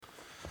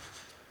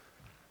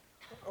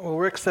Well,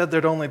 Rick said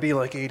there'd only be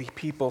like 80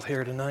 people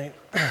here tonight.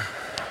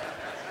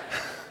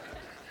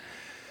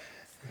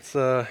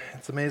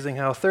 It's amazing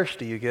how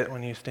thirsty you get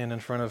when you stand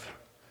in front of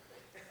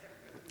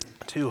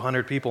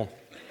 200 people.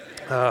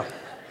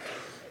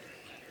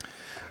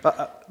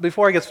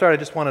 Before I get started, I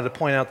just wanted to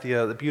point out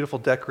the beautiful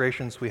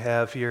decorations we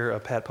have here.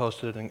 Pat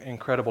posted an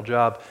incredible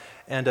job.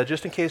 And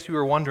just in case you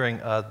were wondering,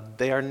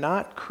 they are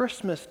not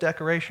Christmas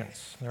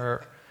decorations.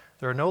 There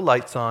are no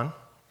lights on.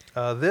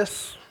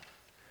 This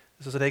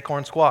is an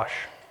acorn squash.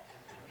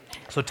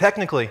 So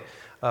technically,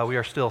 we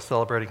are still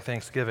celebrating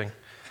Thanksgiving.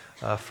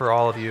 For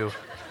all of you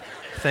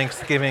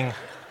Thanksgiving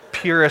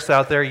purists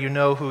out there, you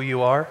know who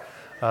you are.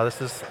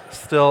 This is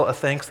still a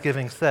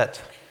Thanksgiving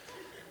set.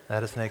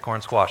 That is an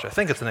acorn squash. I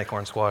think it's an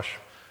acorn squash.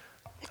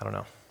 I don't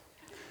know.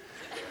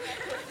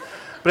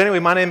 But anyway,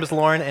 my name is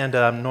Lauren, and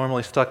I'm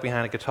normally stuck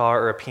behind a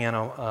guitar or a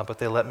piano, but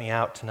they let me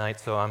out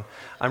tonight, so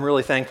I'm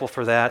really thankful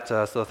for that.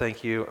 So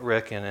thank you,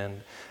 Rick,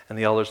 and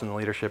the elders and the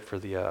leadership for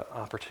the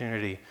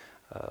opportunity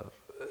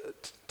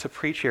to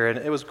preach here. And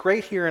it was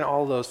great hearing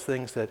all those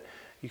things that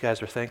you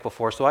guys are thankful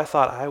for, so I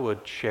thought I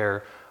would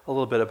share a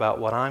little bit about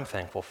what I'm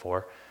thankful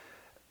for.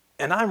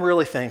 And I'm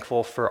really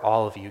thankful for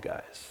all of you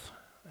guys.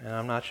 And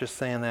I'm not just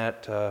saying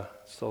that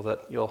so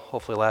that you'll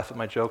hopefully laugh at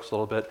my jokes a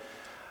little bit,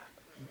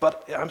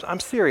 but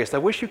I'm serious. I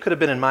wish you could have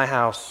been in my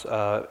house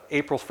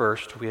April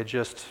 1st. We had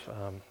just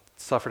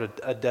suffered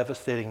a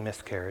devastating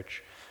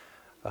miscarriage.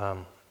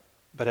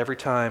 But every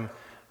time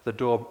the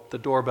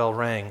doorbell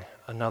rang,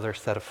 another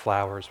set of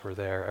flowers were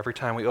there. Every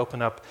time we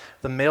opened up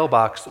the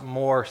mailbox,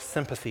 more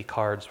sympathy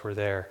cards were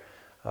there,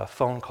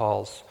 phone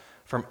calls.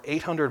 From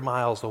 800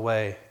 miles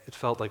away, it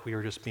felt like we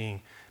were just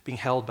being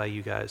held by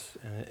you guys,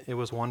 and it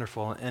was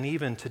wonderful. And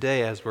even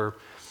today, as we're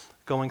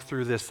going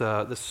through this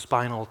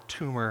spinal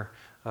tumor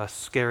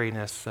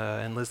scariness,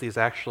 and Lizzie is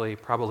actually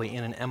probably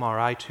in an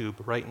MRI tube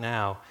right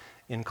now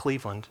in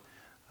Cleveland,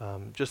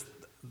 just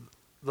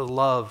the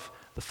love,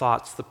 the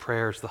thoughts, the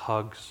prayers, the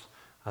hugs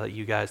that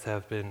you guys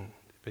have been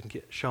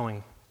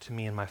showing to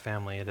me and my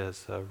family, it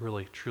has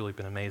really, truly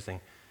been amazing.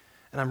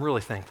 And I'm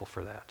really thankful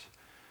for that.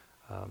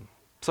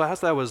 So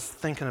as I was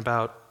thinking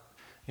about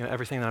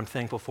everything that I'm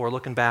thankful for,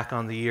 looking back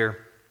on the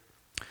year,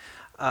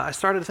 I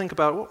started to think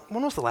about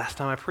when was the last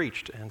time I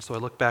preached? And so I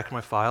looked back at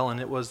my file, and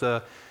it was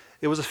a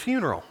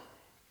funeral.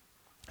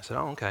 I said,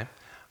 oh, okay,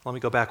 let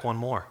me go back one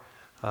more.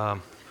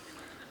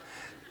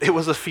 It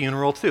was a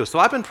funeral too. So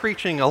I've been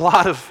preaching a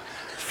lot of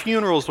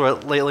funerals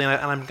lately, and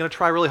I'm going to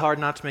try really hard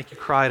not to make you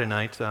cry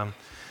tonight.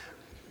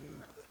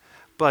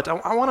 But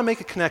I want to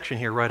make a connection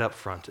here right up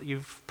front.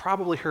 You've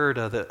probably heard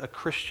a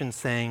Christian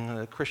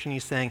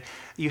saying,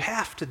 you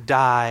have to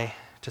die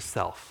to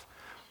self.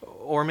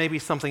 Or maybe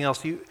something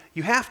else,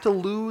 you have to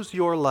lose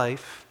your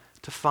life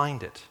to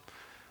find it.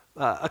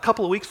 A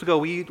couple of weeks ago,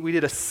 we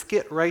did a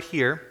skit right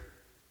here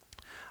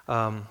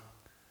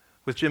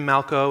with Jim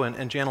Malco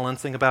and Jana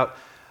Lensing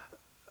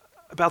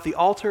about the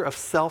altar of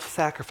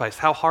self-sacrifice,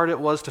 how hard it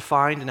was to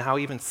find and how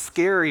even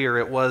scarier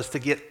it was to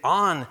get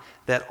on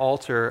that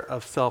altar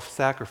of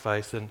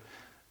self-sacrifice. And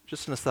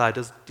just an aside,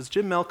 does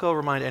Jim Malco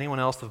remind anyone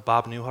else of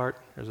Bob Newhart,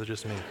 or is it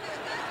just me?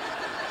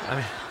 I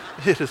mean,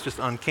 it is just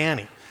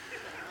uncanny.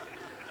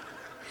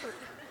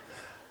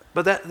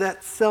 But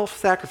that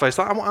self-sacrifice,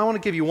 I want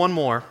to give you one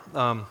more.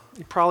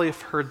 You probably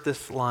have heard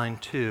this line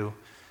too.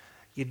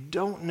 You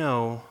don't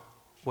know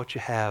what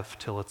you have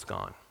till it's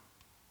gone.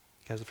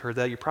 You guys have heard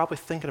that? You're probably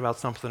thinking about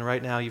something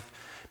right now. You've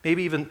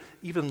maybe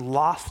even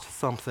lost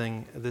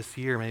something this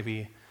year,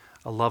 maybe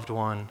a loved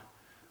one,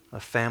 a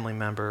family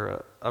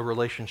member, a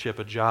relationship,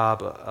 a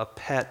job, a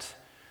pet,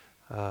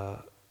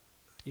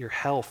 your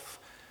health.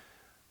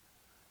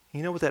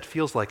 You know what that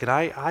feels like, and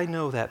I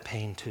know that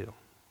pain too.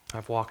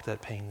 I've walked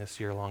that pain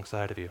this year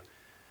alongside of you.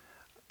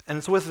 And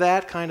it's with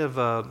that kind of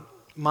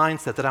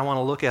mindset that I want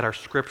to look at our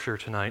scripture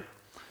tonight.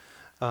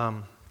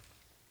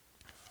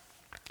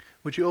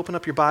 Would you open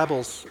up your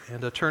Bibles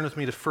and turn with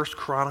me to 1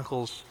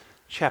 Chronicles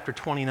chapter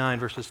 29,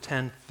 verses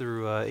 10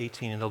 through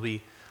 18, and it'll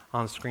be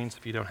on the screens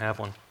if you don't have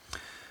one.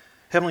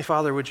 Heavenly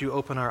Father, would you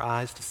open our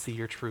eyes to see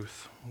your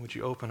truth? Would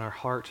you open our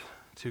heart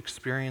to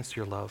experience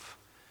your love?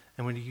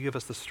 And would you give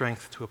us the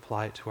strength to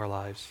apply it to our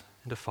lives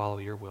and to follow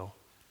your will?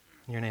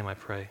 In your name I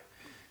pray.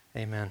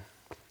 Amen.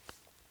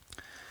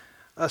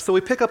 So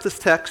we pick up this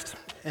text,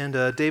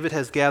 and David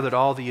has gathered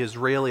all the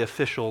Israeli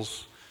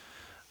officials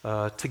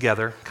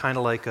together, kind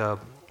of like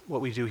what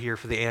we do here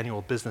for the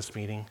annual business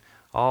meeting.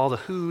 All the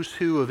who's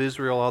who of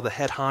Israel, all the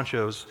head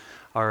honchos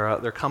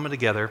they're coming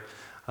together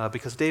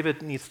because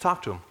David needs to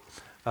talk to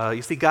them.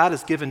 You see, God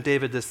has given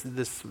David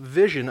this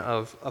vision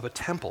of a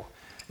temple,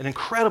 an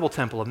incredible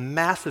temple, a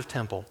massive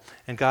temple,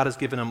 and God has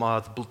given him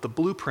the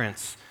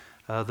blueprints,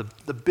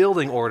 the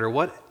building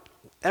order,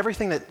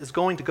 everything that is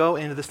going to go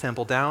into this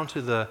temple, down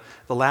to the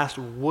last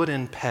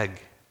wooden peg,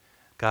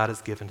 God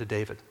has given to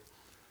David.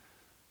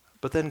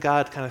 But then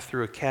God kind of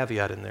threw a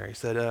caveat in there. He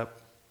said,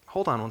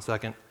 hold on one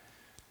second.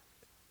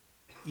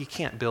 You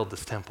can't build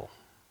this temple.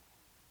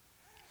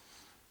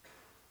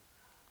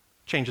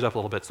 Change it up a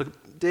little bit. So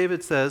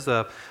David says,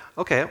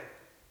 okay,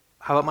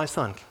 how about my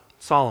son,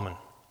 Solomon?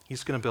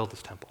 He's going to build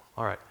this temple.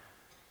 All right.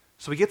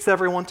 So he gets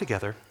everyone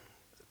together,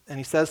 and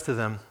he says to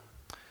them,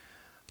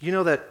 you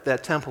know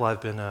that temple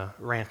I've been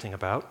ranting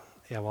about?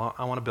 Yeah, well,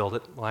 I want to build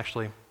it. Well,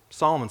 actually,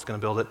 Solomon's going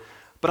to build it,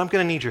 but I'm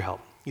going to need your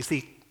help. You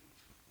see,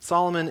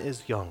 Solomon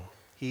is young.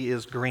 He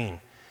is green.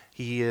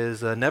 He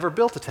has never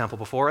built a temple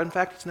before. In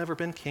fact, he's never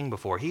been king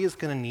before. He is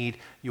going to need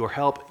your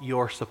help,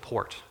 your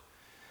support.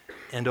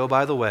 And oh,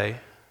 by the way,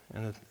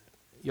 and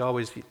you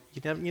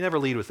never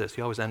lead with this.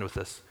 You always end with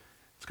this.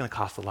 It's going to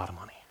cost a lot of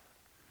money.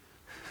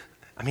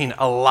 I mean,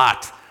 a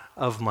lot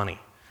of money.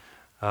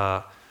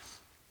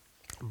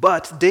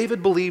 But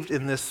David believed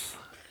in this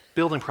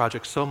building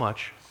project so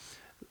much,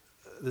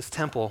 this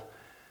temple,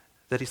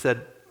 that he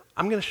said,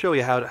 I'm going to show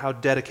you how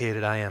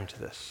dedicated I am to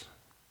this.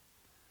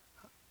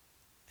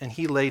 And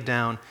he laid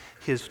down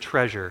his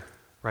treasure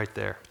right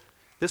there.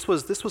 This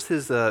was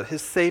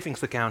his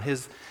savings account,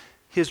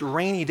 his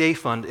rainy day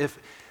fund.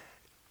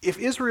 If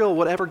Israel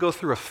would ever go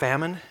through a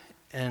famine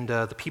and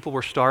the people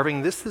were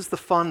starving, this is the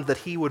fund that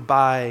he would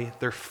buy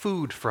their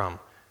food from.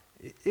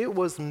 It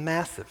was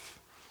massive.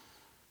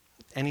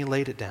 And he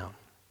laid it down.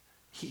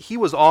 He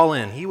was all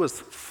in. He was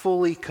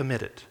fully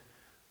committed.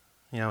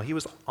 He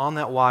was on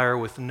that wire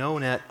with no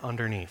net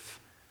underneath.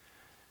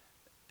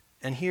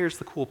 And here's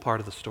the cool part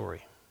of the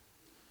story.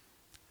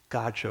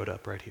 God showed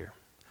up right here.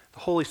 The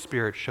Holy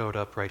Spirit showed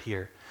up right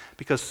here.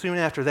 Because soon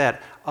after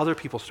that, other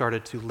people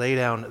started to lay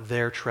down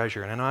their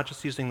treasure. And I'm not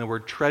just using the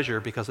word treasure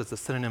because it's a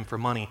synonym for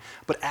money,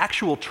 but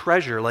actual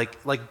treasure,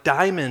 like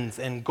diamonds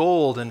and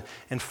gold and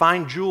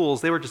fine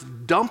jewels. They were just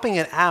dumping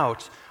it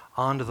out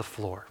onto the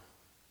floor.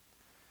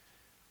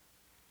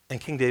 And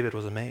King David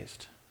was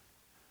amazed.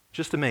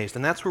 Just amazed.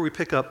 And that's where we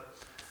pick up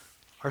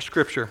our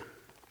scripture.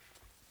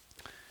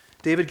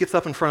 David gets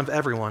up in front of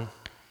everyone,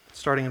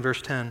 starting in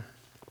verse 10.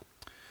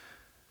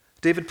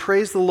 David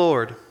praised the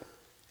Lord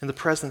in the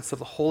presence of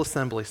the whole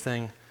assembly,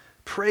 saying,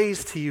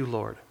 Praise to you,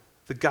 Lord,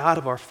 the God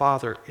of our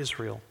father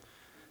Israel,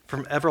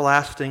 from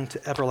everlasting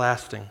to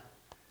everlasting.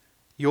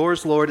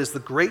 Yours, Lord, is the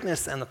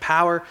greatness and the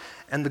power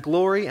and the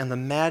glory and the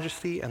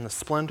majesty and the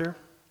splendor,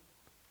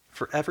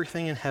 for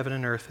everything in heaven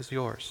and earth is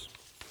yours.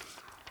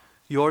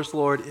 Yours,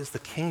 Lord, is the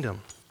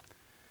kingdom.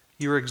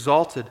 You are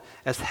exalted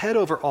as head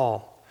over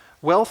all.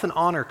 Wealth and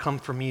honor come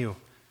from you.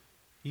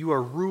 You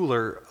are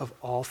ruler of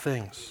all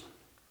things.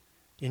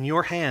 In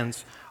your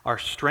hands are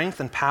strength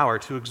and power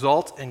to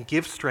exalt and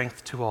give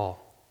strength to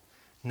all.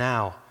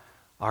 Now,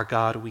 our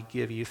God, we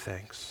give you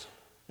thanks,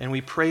 and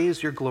we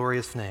praise your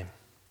glorious name.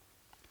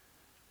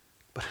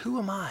 But who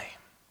am I?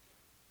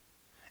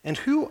 And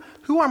who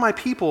are my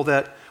people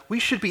that we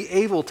should be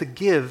able to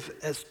give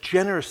as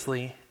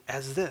generously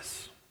as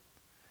this?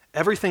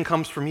 Everything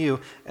comes from you,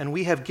 and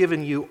we have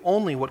given you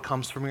only what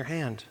comes from your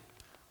hand.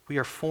 We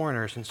are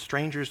foreigners and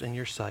strangers in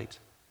your sight,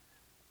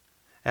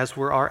 as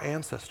were our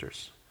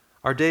ancestors.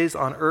 Our days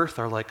on earth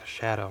are like a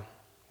shadow,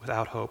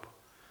 without hope.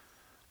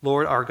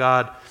 Lord our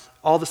God,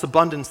 all this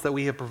abundance that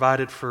we have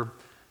provided for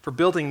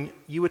building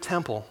you a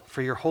temple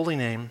for your holy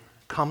name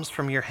comes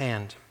from your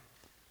hand,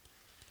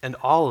 and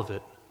all of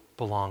it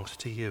belongs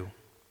to you.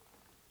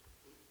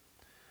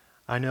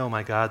 I know,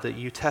 my God, that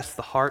you test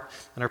the heart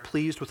and are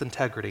pleased with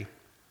integrity.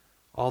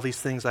 All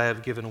these things I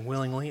have given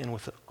willingly and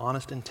with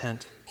honest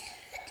intent,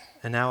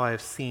 and now I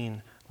have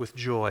seen with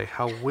joy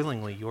how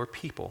willingly your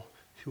people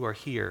who are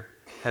here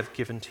have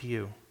given to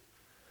you.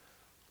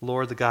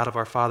 Lord, the God of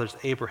our fathers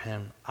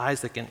Abraham,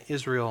 Isaac, and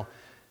Israel,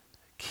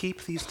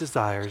 keep these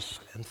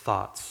desires and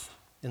thoughts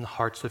in the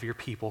hearts of your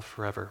people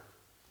forever,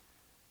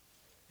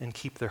 and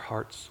keep their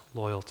hearts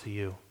loyal to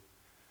you.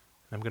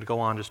 And I'm going to go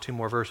on just two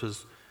more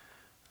verses.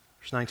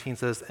 Verse 19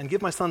 says, And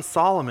give my son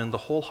Solomon the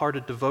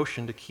wholehearted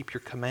devotion to keep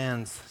your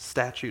commands,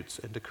 statutes,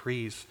 and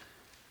decrees,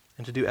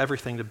 and to do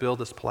everything to build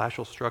this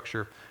palatial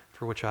structure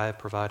for which I have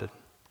provided.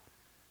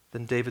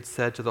 Then David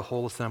said to the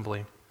whole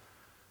assembly,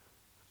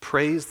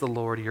 Praise the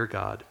Lord your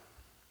God.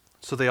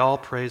 So they all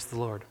praised the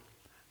Lord,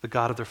 the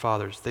God of their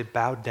fathers. They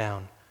bowed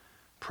down,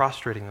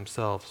 prostrating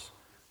themselves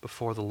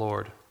before the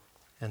Lord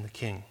and the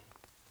King.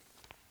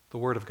 The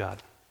Word of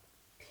God.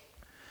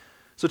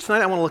 So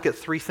tonight I want to look at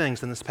three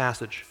things in this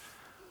passage.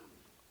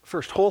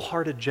 First,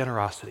 wholehearted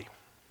generosity.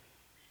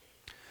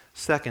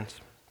 Second,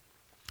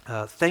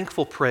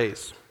 thankful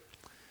praise.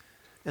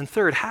 And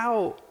third,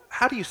 how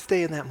do you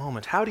stay in that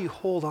moment? How do you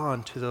hold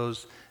on to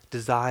those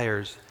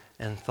desires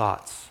and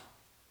thoughts?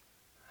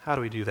 How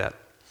do we do that?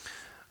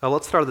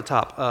 Let's start at the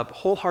top.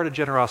 Wholehearted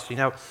generosity.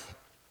 Now,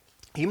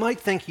 you might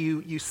think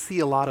you see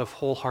a lot of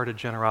wholehearted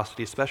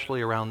generosity,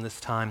 especially around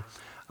this time.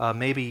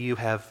 Maybe you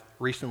have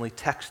recently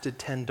texted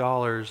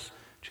 $10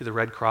 to the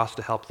Red Cross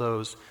to help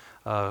those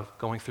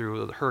going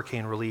through the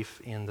hurricane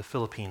relief in the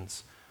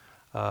Philippines.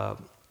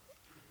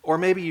 Or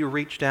maybe you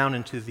reached down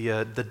into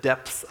the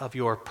depths of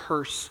your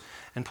purse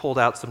and pulled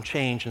out some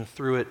change and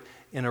threw it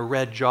in a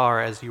red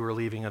jar as you were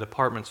leaving a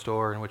department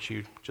store in which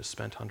you just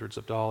spent hundreds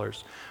of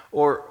dollars.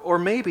 Or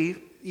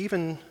maybe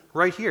even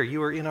right here, you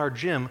were in our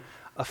gym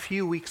a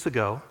few weeks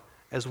ago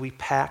as we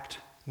packed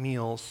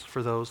meals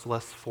for those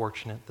less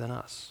fortunate than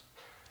us.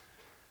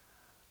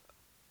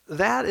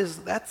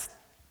 That's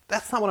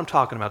That's not what I'm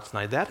talking about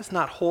tonight. That is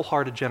not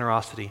wholehearted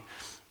generosity.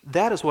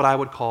 That is what I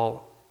would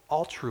call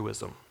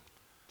altruism.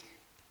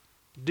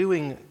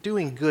 Doing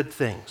good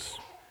things.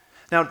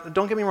 Now,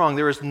 don't get me wrong,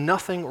 there is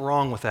nothing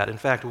wrong with that. In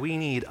fact, we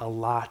need a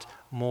lot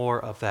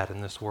more of that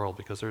in this world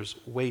because there's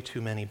way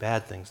too many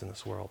bad things in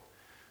this world.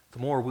 The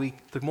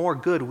more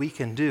good we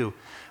can do,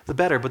 the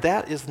better. But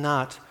that is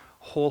not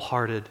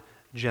wholehearted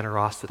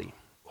generosity.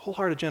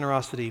 Wholehearted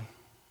generosity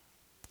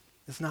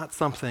is not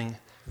something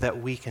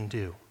that we can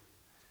do.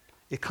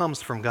 It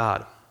comes from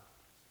God.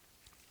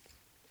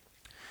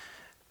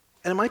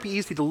 And it might be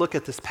easy to look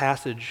at this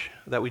passage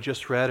that we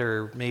just read,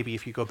 or maybe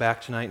if you go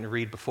back tonight and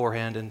read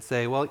beforehand and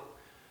say, well,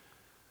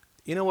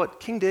 you know what,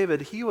 King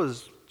David, he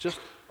was just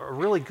a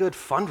really good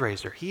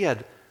fundraiser. He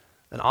had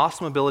an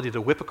awesome ability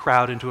to whip a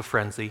crowd into a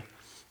frenzy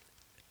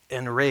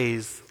and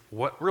raise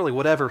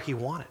whatever he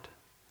wanted.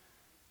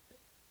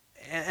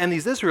 And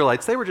these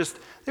Israelites, they were just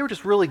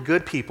really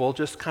good people,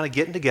 just kind of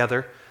getting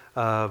together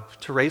to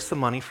raise some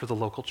money for the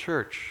local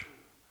church,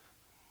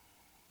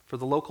 for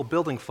the local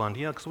building fund,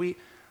 because we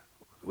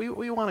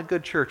want a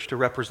good church to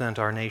represent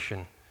our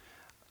nation.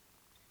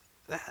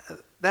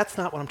 That's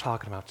not what I'm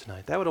talking about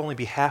tonight. That would only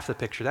be half the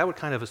picture. That would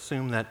kind of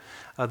assume that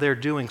they're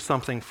doing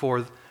something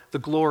for the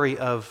glory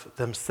of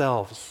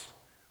themselves,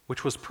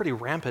 which was pretty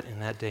rampant in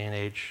that day and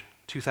age.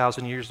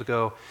 2,000 years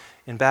ago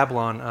in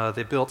Babylon,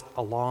 they built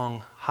a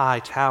long, high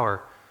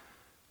tower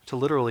to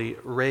literally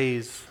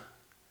raise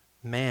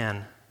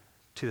man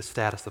to the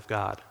status of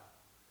God.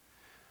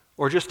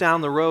 Or just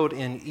down the road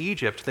in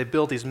Egypt, they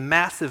built these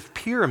massive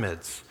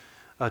pyramids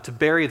to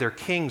bury their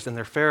kings and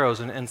their pharaohs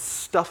and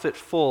stuff it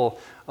full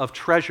of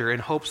treasure in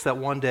hopes that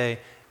one day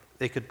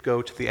they could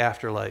go to the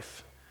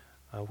afterlife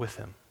with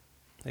him.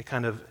 They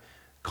kind of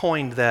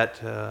coined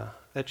that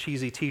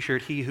cheesy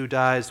t-shirt, "He who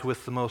dies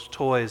with the most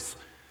toys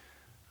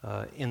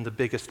in the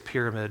biggest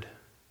pyramid,"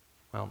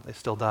 well, they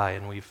still die,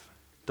 and we've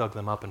dug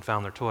them up and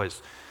found their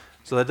toys.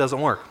 So that doesn't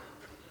work.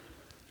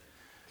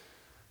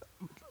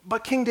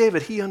 But King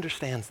David, he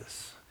understands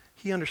this.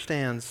 He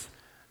understands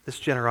this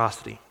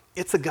generosity.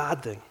 It's a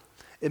God thing.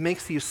 It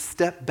makes you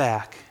step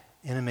back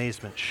in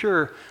amazement.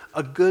 Sure,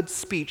 a good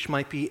speech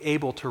might be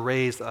able to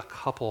raise a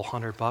couple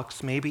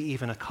 $100, maybe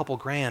even a couple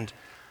grand,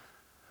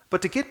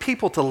 but to get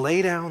people to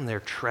lay down their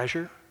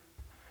treasure,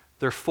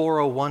 their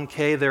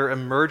 401k, their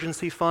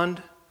emergency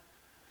fund,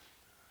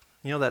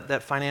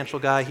 that financial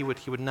guy, he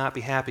would not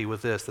be happy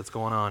with this that's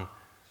going on.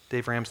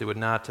 Dave Ramsey would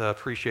not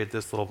appreciate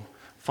this little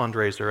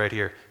fundraiser right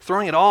here.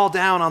 Throwing it all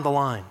down on the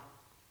line.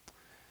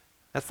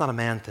 That's not a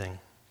man thing.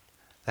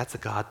 That's a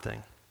God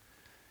thing.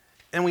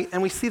 And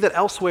we see that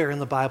elsewhere in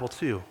the Bible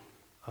too.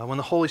 When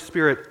the Holy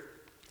Spirit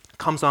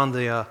comes on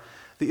the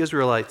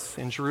Israelites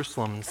in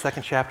Jerusalem, in the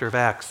 2nd chapter of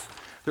Acts,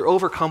 they're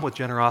overcome with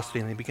generosity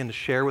and they begin to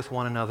share with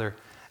one another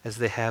as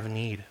they have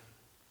need.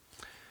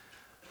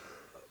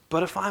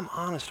 But if I'm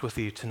honest with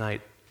you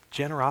tonight,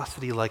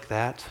 generosity like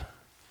that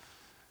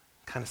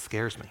kind of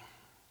scares me.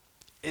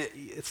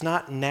 It's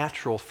not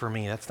natural for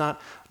me. That's not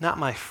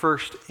my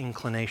first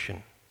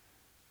inclination.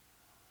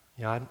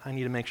 I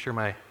need to make sure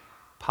my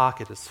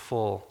pocket is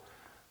full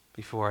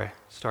before I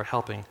start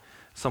helping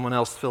someone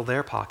else fill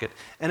their pocket.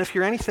 And if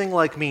you're anything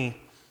like me,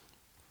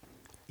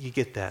 you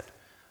get that.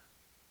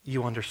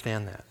 You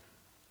understand that.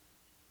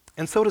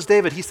 And so does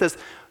David. He says,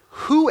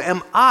 "Who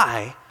am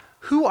I?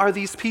 Who are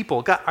these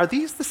people? God, are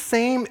these the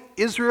same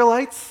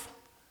Israelites?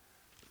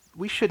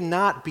 We should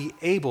not be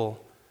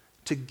able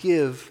to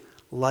give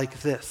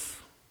like this."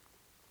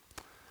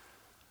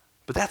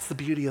 But that's the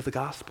beauty of the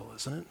gospel,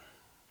 isn't it?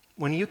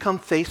 When you come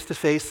face to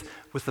face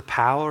with the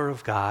power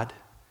of God,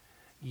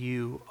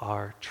 you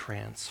are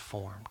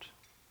transformed.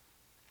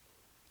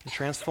 You're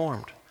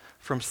transformed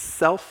from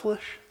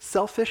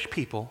selfish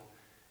people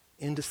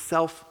into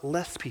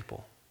selfless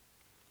people.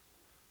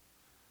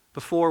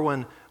 Before,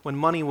 when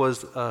money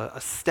was a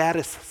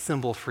status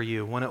symbol for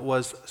you, when it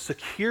was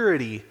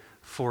security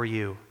for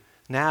you,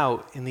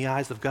 now, in the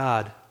eyes of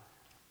God,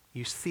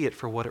 you see it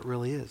for what it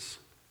really is.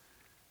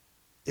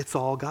 It's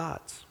all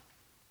God's.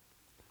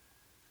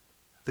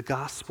 The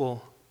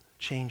gospel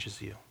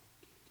changes you.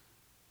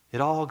 It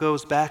all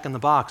goes back in the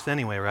box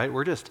anyway, right?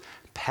 We're just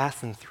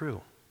passing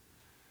through.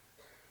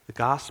 The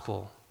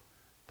gospel,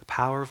 the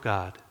power of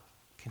God,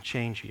 can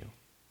change you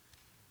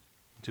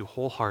into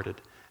wholehearted,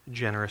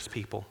 generous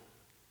people.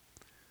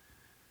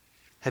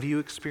 Have you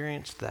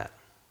experienced that?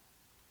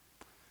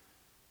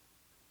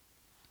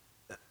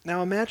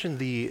 Now imagine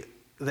the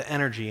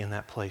energy in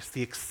that place,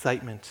 the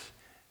excitement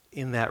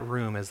in that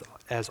room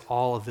as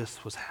all of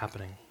this was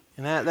happening.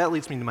 And that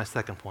leads me to my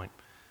second point,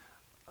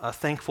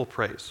 thankful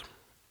praise.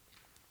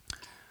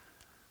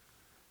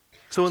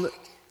 So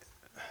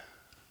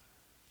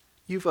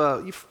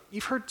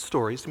you've heard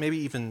stories, maybe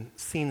even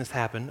seen this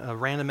happen,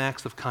 random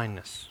acts of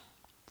kindness.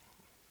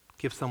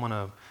 Give someone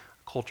a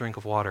cold drink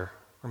of water.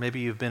 Or maybe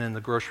you've been in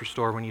the grocery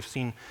store when you've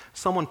seen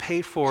someone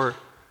pay for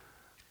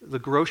the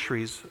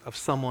groceries of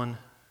someone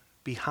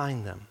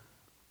behind them.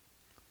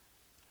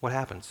 What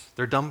happens?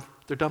 They're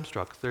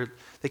dumbstruck.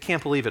 They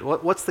can't believe it.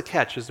 What's the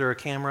catch? Is there a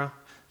camera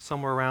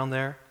somewhere around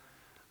there?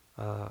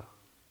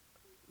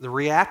 the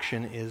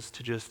reaction is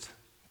to just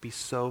be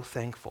so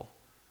thankful.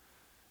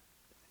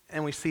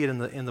 And we see it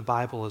in the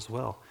Bible as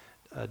well.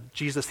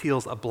 Jesus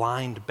heals a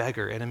blind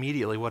beggar, and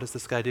immediately what does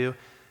this guy do?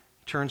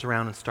 He turns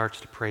around and starts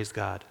to praise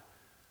God,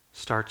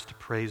 starts to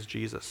praise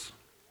Jesus.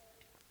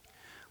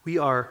 We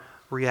are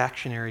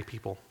reactionary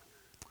people.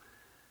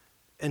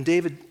 And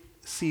David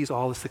sees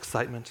all this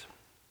excitement,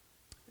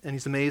 and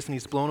he's amazed and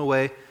he's blown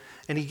away,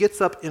 and he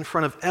gets up in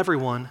front of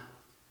everyone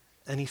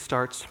and he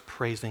starts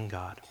praising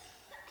God.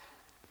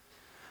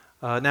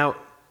 Now,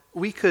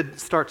 we could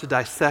start to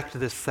dissect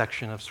this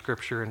section of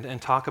Scripture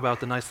and talk about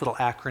the nice little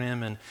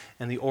acronym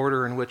and the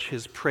order in which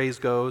his praise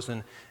goes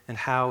and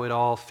how it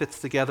all fits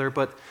together,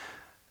 but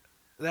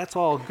that's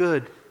all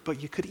good,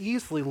 but you could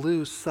easily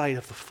lose sight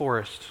of the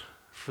forest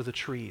for the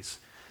trees.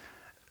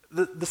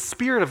 The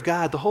Spirit of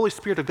God, the Holy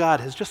Spirit of God,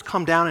 has just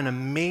come down in a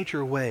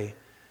major way.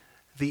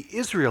 The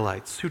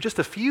Israelites, who just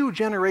a few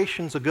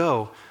generations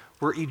ago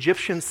were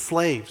Egyptian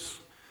slaves,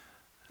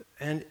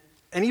 and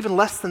even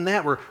less than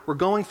that, were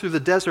going through the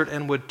desert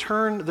and would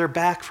turn their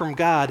back from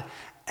God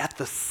at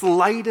the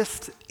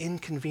slightest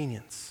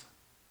inconvenience.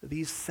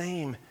 These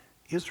same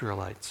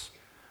Israelites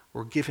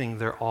were giving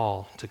their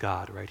all to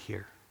God right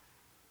here.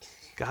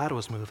 God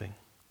was moving.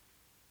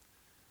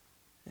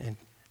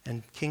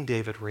 And King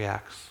David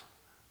reacts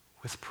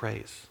with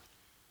praise.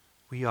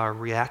 We are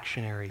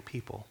reactionary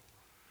people.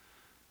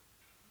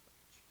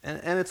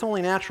 And it's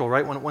only natural,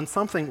 right? When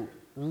something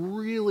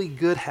really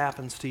good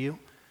happens to you,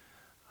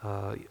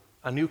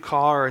 a new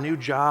car, a new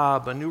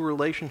job, a new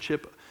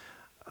relationship,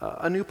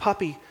 a new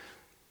puppy,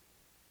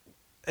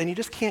 and you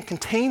just can't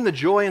contain the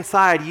joy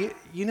inside,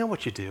 you know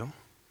what you do.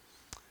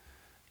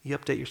 You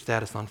update your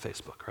status on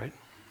Facebook, right?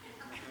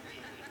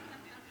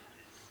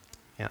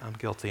 Yeah, I'm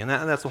guilty. And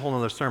that's a whole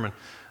other sermon.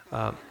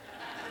 But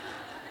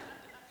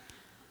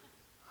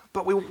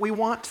we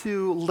want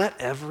to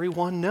let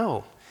everyone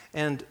know.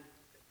 And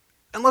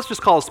let's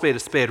just call a spade a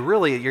spade.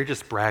 Really, you're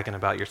just bragging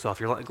about yourself.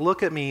 You're like,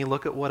 look at me,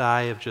 look at what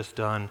I have just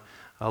done.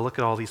 Look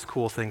at all these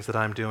cool things that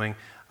I'm doing.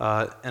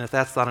 And if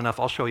that's not enough,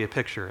 I'll show you a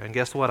picture. And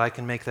guess what? I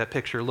can make that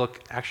picture look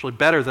actually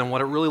better than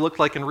what it really looked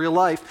like in real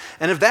life.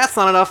 And if that's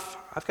not enough,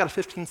 I've got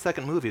a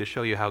 15-second movie to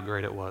show you how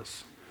great it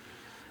was.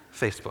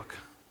 Facebook.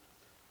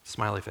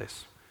 Smiley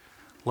face.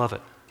 Love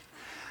it.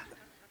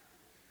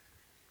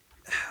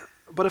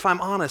 But if I'm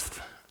honest,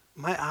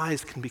 my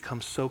eyes can become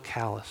so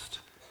calloused.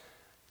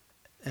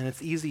 And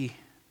it's easy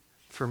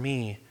for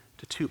me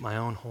to toot my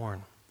own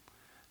horn,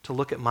 to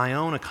look at my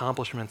own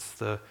accomplishments,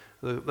 the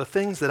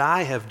things that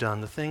I have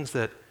done, the things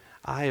that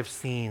I have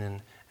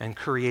seen and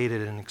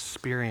created and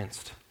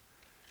experienced,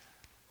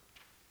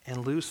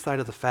 and lose sight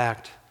of the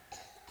fact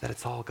that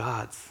it's all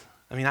God's.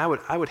 I mean, I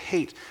would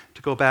hate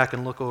to go back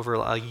and look over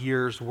a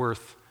year's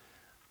worth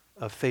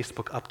of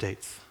Facebook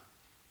updates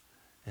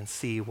and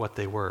see what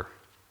they were.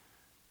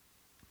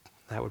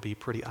 That would be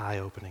pretty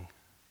eye-opening.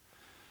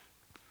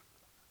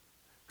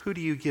 Who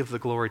do you give the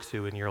glory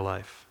to in your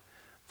life?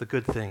 The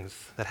good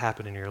things that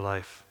happen in your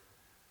life?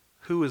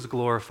 Who is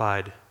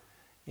glorified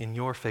in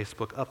your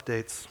Facebook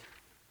updates?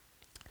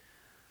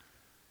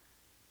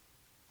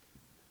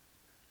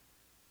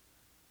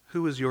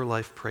 Who is your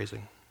life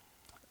praising?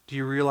 Do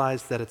you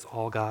realize that it's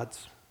all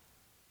God's?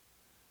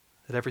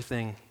 That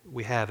everything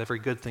we have, every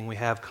good thing we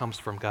have comes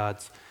from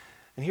God's.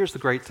 And here's the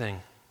great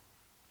thing.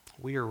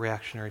 We are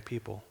reactionary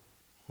people.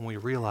 When we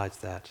realize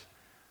that,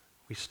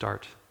 we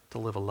start to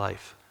live a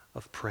life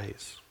of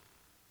praise.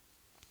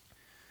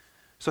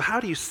 So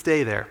how do you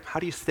stay there? How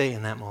do you stay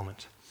in that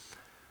moment?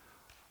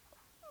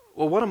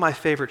 Well, one of my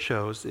favorite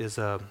shows is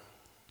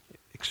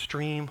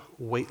Extreme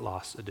Weight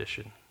Loss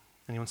Edition.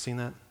 Anyone seen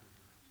that?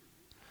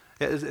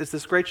 It's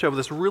this great show with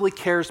this really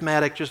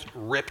charismatic, just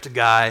ripped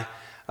guy.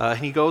 And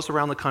he goes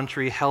around the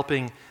country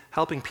helping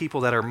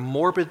people that are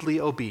morbidly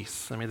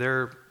obese. I mean,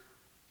 they're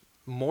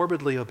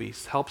morbidly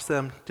obese, helps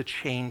them to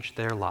change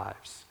their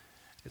lives.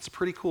 It's a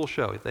pretty cool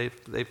show.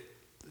 They've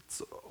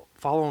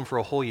follow him for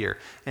a whole year.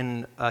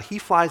 And he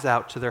flies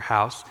out to their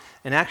house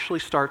and actually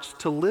starts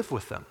to live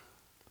with them.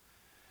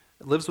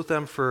 Lives with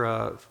them for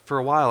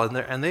a while,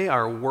 and they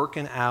are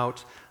working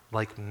out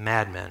like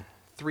madmen,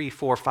 3,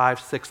 4, 5,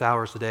 6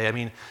 hours a day. I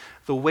mean,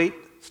 the weight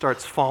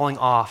starts falling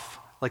off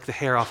like the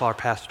hair off our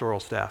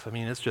pastoral staff. I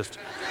mean, it's just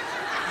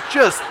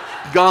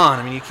gone.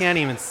 I mean, you can't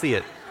even see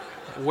it.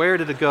 Where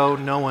did it go?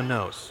 No one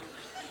knows.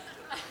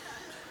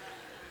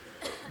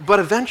 But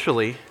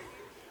eventually,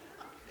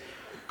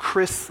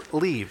 Chris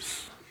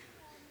leaves.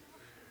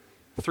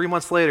 3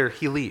 months later,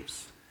 he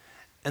leaves.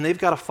 And they've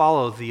got to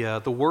follow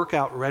the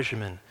workout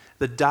regimen,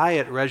 the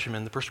diet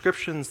regimen, the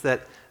prescriptions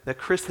that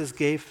Chris has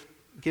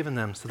given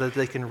them so that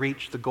they can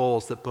reach the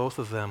goals that both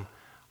of them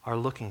are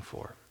looking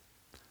for.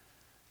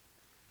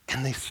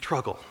 And they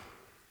struggle.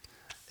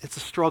 It's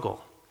a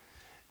struggle.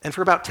 And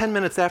for about 10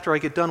 minutes after I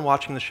get done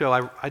watching the show,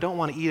 I don't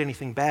want to eat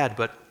anything bad,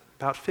 but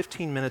about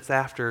 15 minutes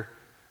after,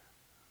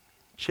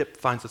 chip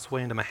finds its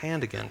way into my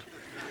hand again.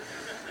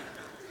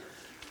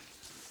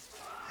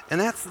 And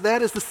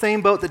that is the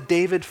same boat that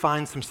David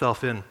finds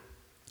himself in.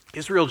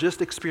 Israel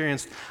just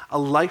experienced a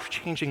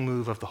life-changing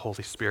move of the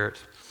Holy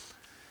Spirit,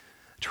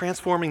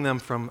 transforming them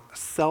from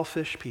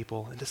selfish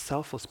people into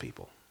selfless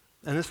people.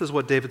 And this is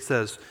what David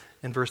says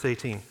in verse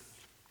 18.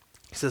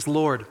 He says,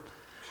 Lord,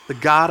 the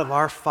God of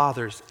our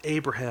fathers,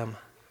 Abraham,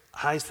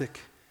 Isaac,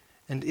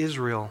 and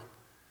Israel,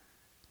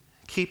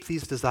 keep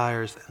these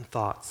desires and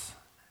thoughts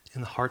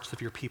in the hearts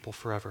of your people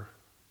forever,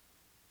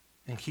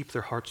 and keep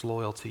their hearts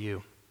loyal to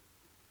you.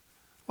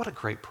 What a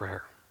great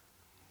prayer.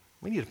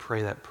 We need to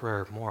pray that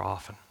prayer more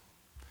often.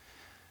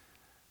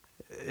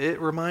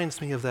 It reminds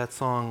me of that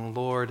song,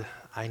 Lord,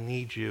 I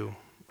need you.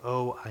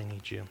 Oh, I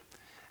need you.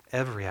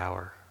 Every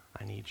hour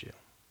I need you.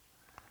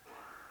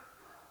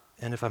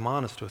 And if I'm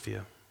honest with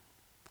you,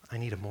 I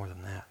need it more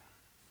than that.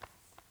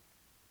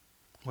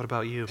 What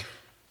about you?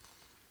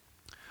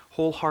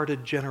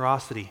 Wholehearted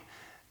generosity.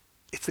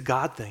 It's a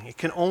God thing. It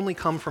can only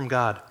come from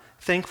God.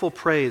 Thankful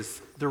praise,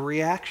 the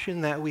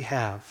reaction that we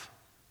have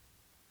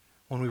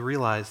when we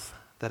realize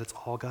that it's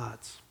all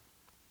God's.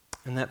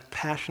 And that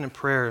passionate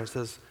prayer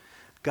says,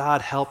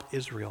 God, help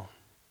Israel.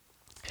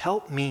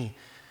 Help me.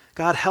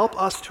 God, help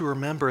us to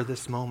remember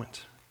this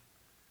moment,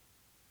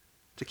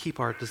 to keep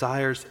our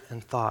desires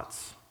and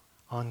thoughts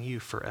on you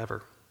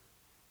forever.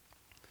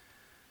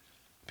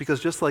 Because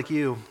just like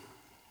you,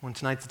 when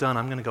tonight's done,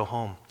 I'm going to go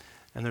home,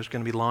 and there's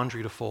going to be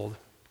laundry to fold.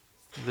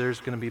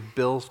 There's going to be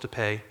bills to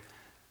pay.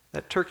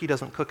 That turkey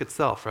doesn't cook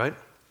itself, right?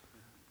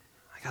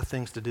 I got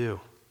things to do,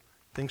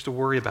 things to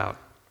worry about.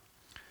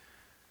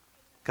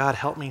 God,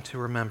 help me to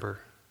remember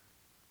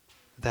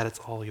that it's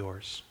all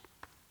yours.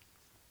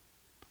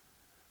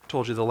 I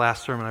told you the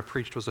last sermon I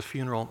preached was a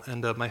funeral,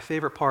 and my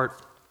favorite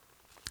part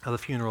of the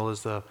funeral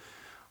is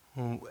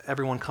when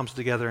everyone comes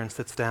together and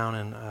sits down,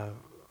 and I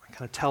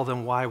kind of tell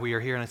them why we are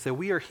here, and I say,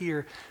 we are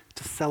here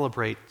to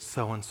celebrate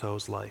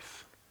so-and-so's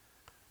life,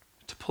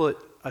 to put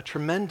a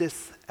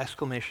tremendous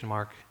exclamation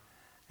mark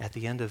at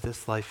the end of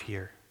this life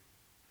here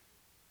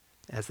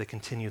as they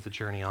continue the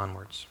journey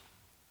onwards.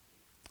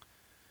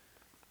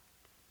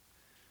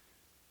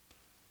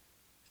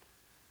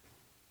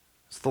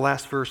 It's the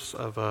last verse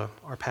of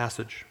our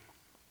passage.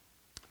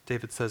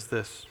 David says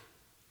this.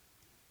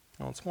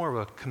 Well, it's more of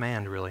a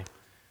command, really. It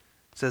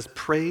says,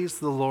 praise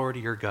the Lord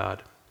your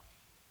God.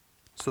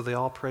 So they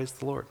all praised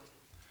the Lord,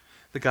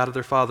 the God of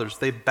their fathers.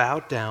 They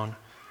bowed down,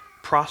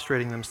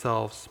 prostrating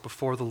themselves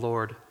before the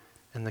Lord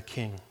and the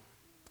King.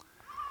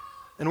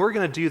 And we're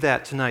going to do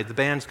that tonight. The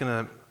band's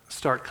going to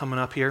start coming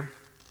up here.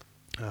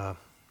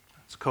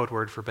 It's a code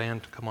word for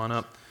band. Come on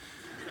up.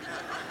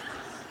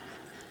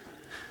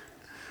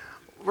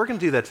 We're going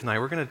to do that tonight.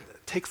 We're going to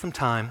take some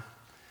time.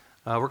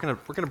 We're going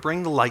to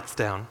bring the lights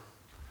down,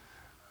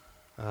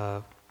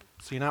 so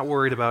you're not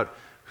worried about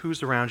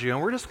who's around you,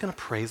 and we're just going to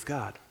praise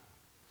God.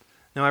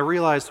 Now, I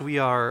realize we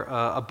are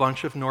a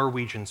bunch of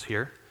Norwegians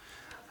here,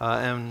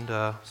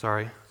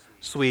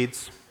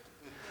 Swedes,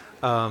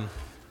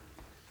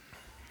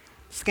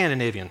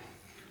 Scandinavian,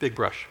 big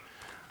brush.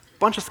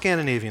 Bunch of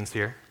Scandinavians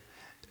here,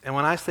 and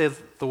when I say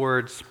the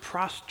words,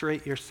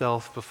 prostrate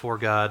yourself before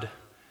God,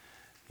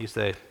 you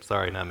say,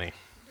 sorry, not me.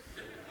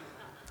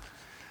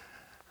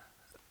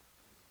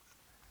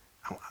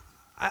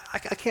 I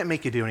can't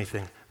make you do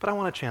anything, but I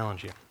want to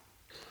challenge you.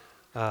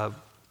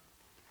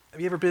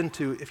 If you've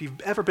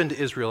ever been to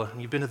Israel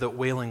and you've been to the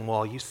Wailing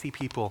Wall, you see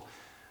people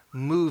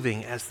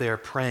moving as they're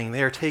praying.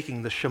 They are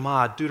taking the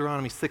Shema,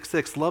 Deuteronomy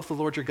 6:6, love the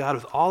Lord your God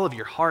with all of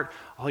your heart,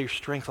 all your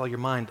strength, all your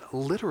mind,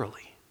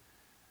 literally.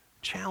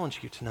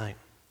 Challenge you tonight.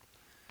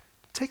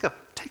 Take a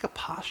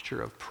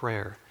posture of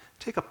prayer.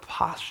 Take a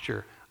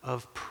posture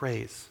of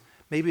praise.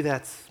 Maybe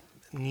that's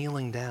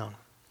kneeling down.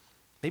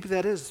 Maybe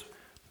that is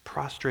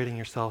prostrating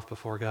yourself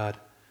before God.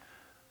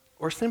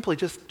 Or simply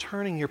just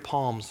turning your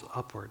palms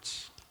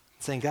upwards,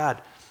 saying,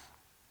 God,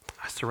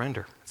 I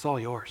surrender. It's all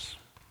yours.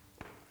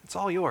 It's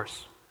all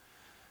yours.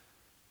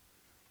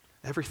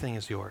 Everything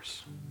is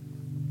yours.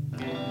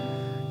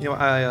 You know,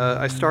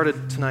 I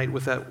started tonight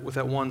with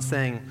that one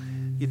saying,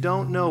 you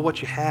don't know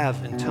what you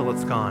have until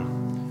it's gone.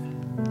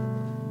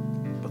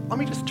 But let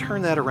me just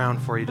turn that around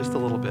for you just a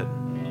little bit.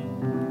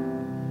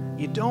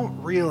 You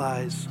don't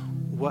realize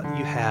what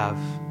you have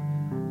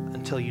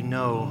until you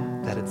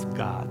know that it's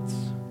God's.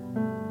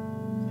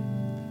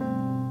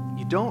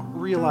 You don't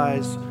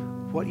realize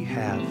what you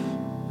have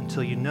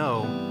until you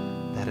know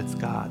that it's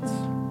God's.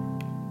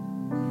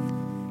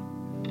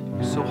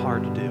 It's so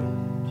hard to do.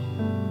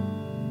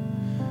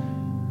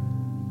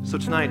 So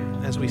tonight,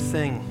 as we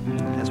sing,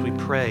 as we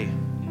pray,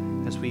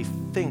 as we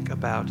think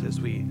about, as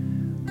we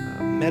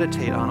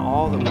meditate on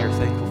all that we are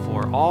thankful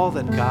for, all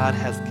that God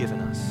has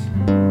given us,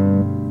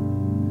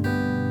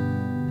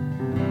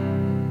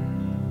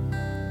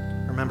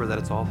 remember that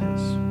it's all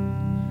His.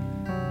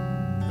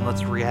 And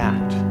let's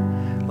react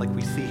like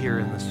we see here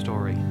in this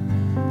story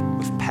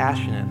with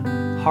passionate,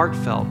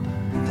 heartfelt,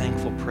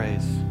 thankful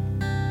praise.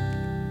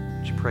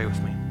 Would you pray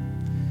with me?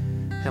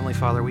 Heavenly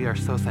Father, we are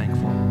so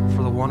thankful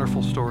for the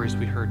wonderful stories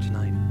we heard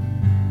tonight.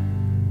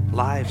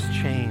 Lives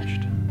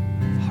changed,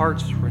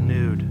 hearts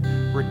renewed,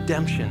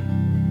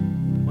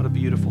 redemption. What a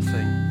beautiful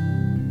thing.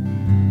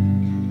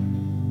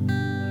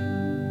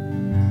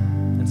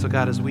 So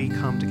God, as we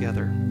come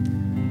together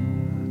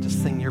to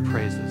sing your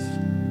praises,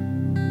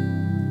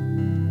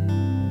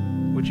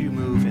 would you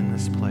move in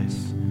this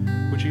place?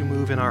 Would you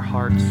move in our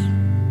hearts?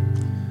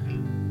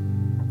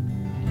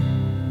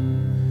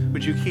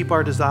 Would you keep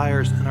our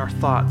desires and our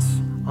thoughts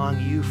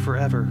on you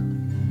forever?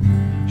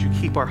 Would you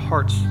keep our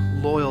hearts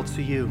loyal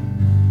to you?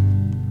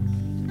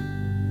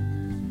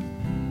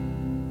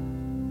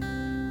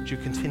 Would you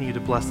continue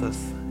to bless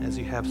us as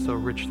you have so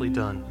richly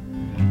done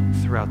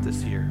throughout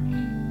this year?